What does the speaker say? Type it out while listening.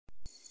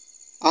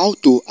How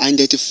to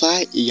identify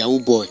a Yahoo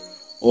boy,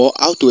 or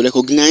how to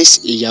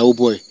recognize a Yahoo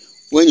boy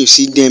when you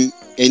see them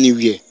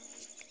anywhere.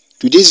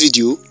 Today's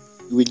video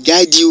will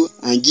guide you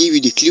and give you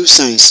the clear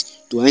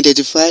signs to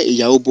identify a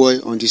Yahoo boy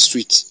on the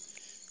street,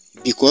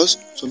 because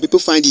some people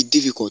find it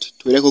difficult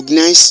to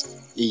recognize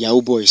a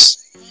Yahoo boys.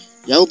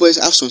 Yahoo boys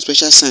have some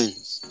special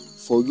signs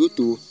for you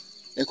to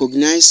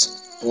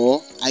recognize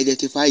or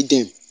identify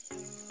them.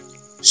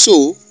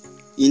 So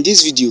in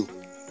this video,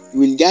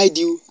 we will guide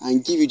you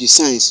and give you the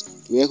signs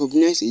to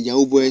recognize a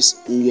Yahoo boys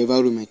in your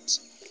environment.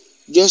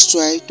 Just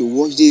try to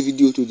watch this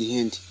video to the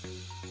end.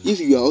 If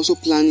you are also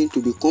planning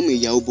to become a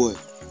Yahoo boy,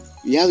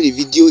 we have the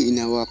video in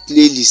our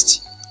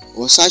playlist,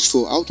 or search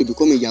for how to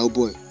become a Yahoo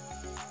boy.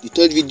 The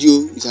third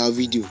video is our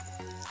video.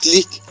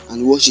 Click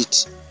and watch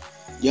it.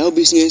 Yahoo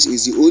business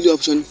is the only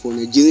option for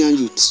Nigerian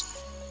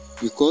youths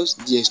because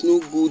there is no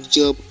good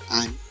job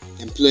and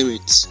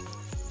employment.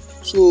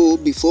 So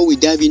before we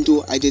dive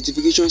into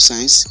identification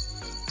signs,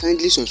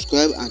 kindly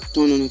subscribe and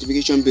turn on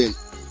notification bell.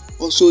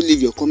 Also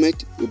leave your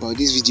comment about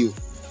this video.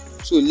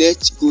 So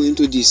let's go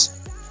into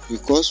this,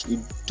 because we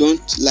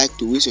don't like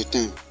to waste your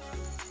time.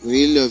 We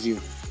really love you.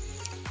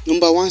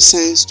 Number 1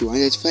 signs to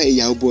identify a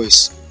Yahoo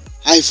boys: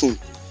 iPhone.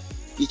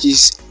 It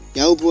is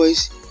Yahoo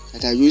boys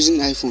that are using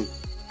iPhone.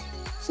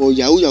 For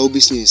Yahoo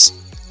business,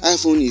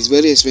 iPhone is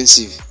very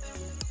expensive.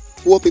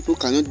 Poor people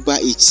cannot buy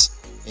it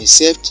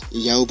except a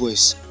Yahoo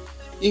boys.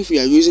 If you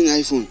are using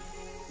iPhone,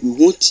 you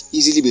won't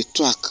easily be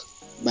tracked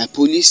by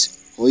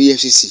police or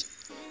EFCC.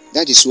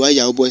 That is why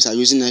Yahoo boys are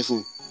using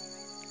iPhone.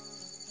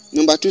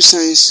 Number 2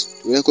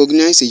 signs to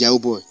recognize a Yahoo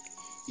boy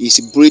is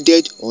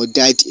braided or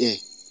dyed hair.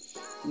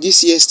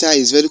 This hairstyle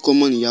is very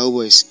common in Yahoo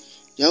boys.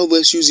 Yahoo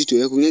boys use it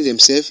to recognize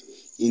themselves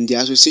in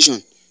their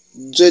association.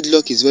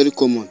 Dreadlock is very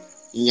common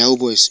in Yahoo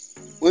boys.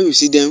 When you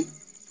see them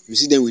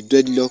with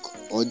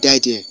dreadlock or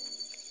dyed hair.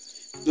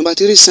 Number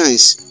 3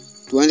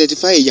 signs to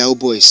identify a Yahoo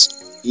boys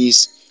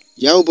is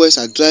Yahoo boys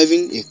are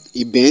driving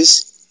a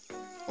Benz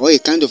or a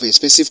kind of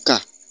expensive car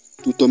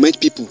to torment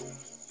people.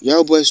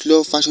 Yahoo boys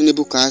love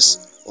fashionable cars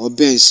or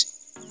Benz.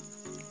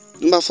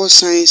 Number 4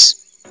 signs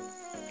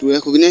to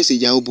recognize a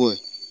Yahoo boy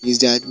is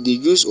that they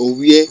use or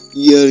wear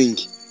earring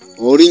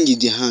or ring in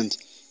their hand.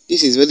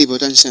 This is very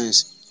important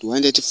signs to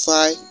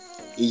identify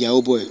a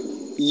Yahoo boy: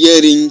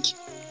 earring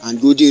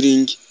and golden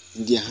ring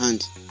in their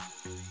hand.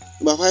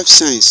 Number 5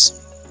 signs: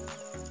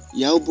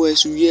 Yahoo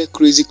boys wear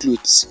crazy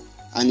clothes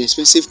and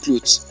expensive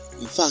clothes.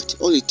 In fact,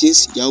 all the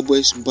things Yahoo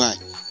boys buy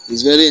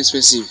is very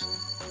expensive.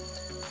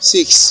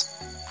 6.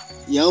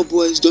 Yahoo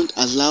boys don't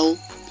allow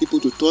people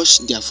to touch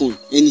their phone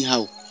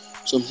anyhow.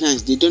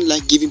 Sometimes they don't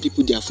like giving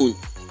people their phone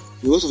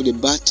because of the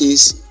bad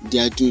things they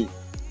are doing.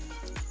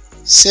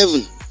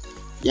 7.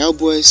 Yahoo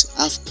boys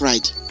have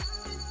pride.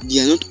 They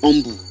are not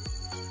humble.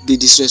 They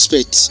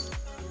disrespect.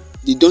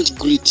 They don't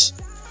greet.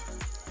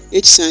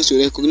 8 signs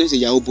to recognize a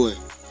Yahoo boy: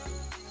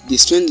 they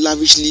spend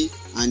lavishly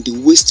and they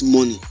waste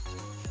money.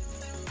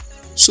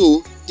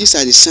 So these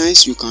are the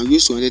signs you can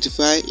use to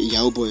identify a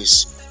Yahoo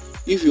boys.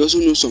 If you also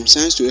know some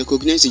signs to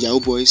recognize a Yahoo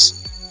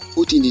boys,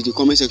 put it in the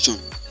comment section,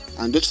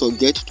 and don't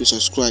forget to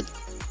subscribe.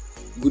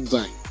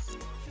 Goodbye.